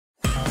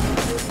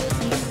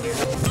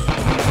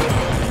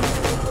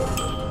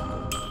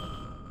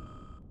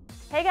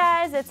Hey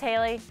guys, it's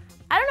Haley.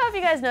 I don't know if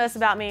you guys know this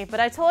about me, but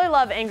I totally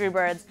love Angry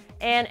Birds.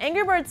 And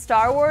Angry Birds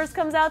Star Wars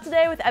comes out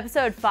today with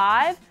episode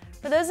 5.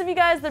 For those of you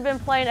guys that have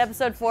been playing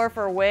episode 4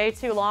 for way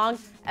too long,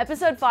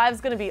 episode 5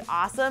 is going to be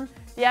awesome.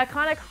 The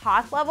iconic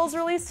Hoth level's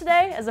released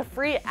today as a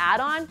free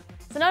add-on.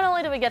 So not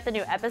only do we get the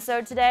new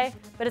episode today,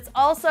 but it's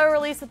also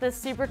released with this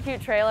super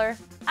cute trailer.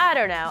 I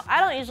don't know, I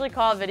don't usually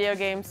call video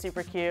games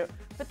super cute,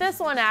 but this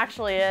one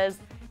actually is.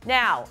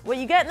 Now, what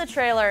you get in the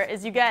trailer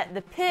is you get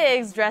the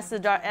pigs dressed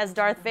as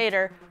Darth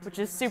Vader, which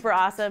is super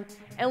awesome,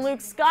 and Luke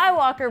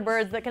Skywalker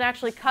birds that can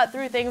actually cut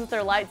through things with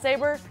their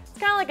lightsaber. It's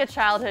kind of like a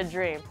childhood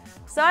dream.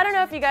 So I don't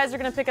know if you guys are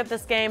going to pick up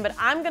this game, but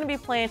I'm going to be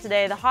playing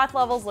today. The Hoth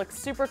levels look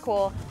super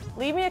cool.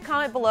 Leave me a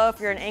comment below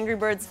if you're an Angry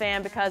Birds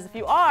fan, because if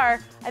you are,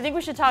 I think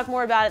we should talk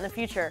more about it in the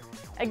future.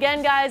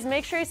 Again, guys,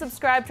 make sure you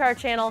subscribe to our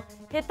channel,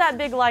 hit that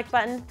big like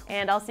button,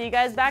 and I'll see you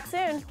guys back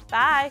soon.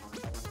 Bye!